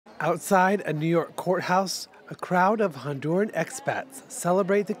Outside a New York courthouse, a crowd of Honduran expats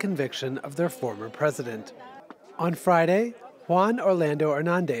celebrate the conviction of their former president. On Friday, Juan Orlando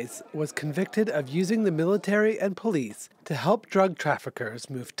Hernandez was convicted of using the military and police to help drug traffickers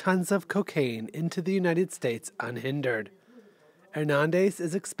move tons of cocaine into the United States unhindered. Hernandez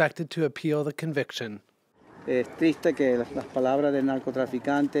is expected to appeal the conviction. It's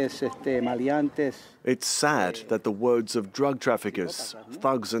sad that the words of drug traffickers,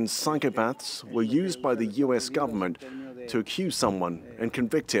 thugs and psychopaths were used by the U.S. government to accuse someone and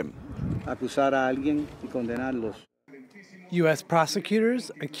convict him. U.S.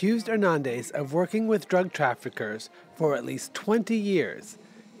 prosecutors accused Hernandez of working with drug traffickers for at least 20 years,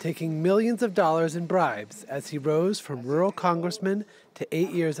 taking millions of dollars in bribes as he rose from rural congressman to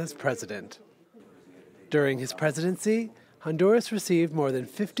 8 years as president. During his presidency, Honduras received more than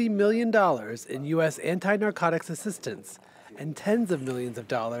 $50 million in U.S. anti-narcotics assistance and tens of millions of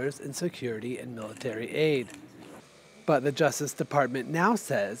dollars in security and military aid. But the Justice Department now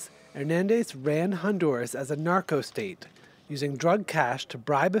says Hernandez ran Honduras as a narco state, using drug cash to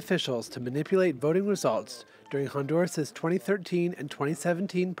bribe officials to manipulate voting results during Honduras' 2013 and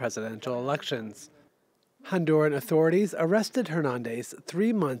 2017 presidential elections. Honduran authorities arrested Hernandez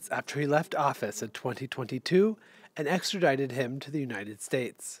 3 months after he left office in 2022 and extradited him to the United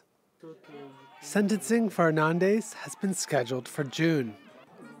States. Sentencing for Hernandez has been scheduled for June.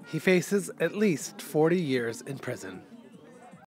 He faces at least 40 years in prison.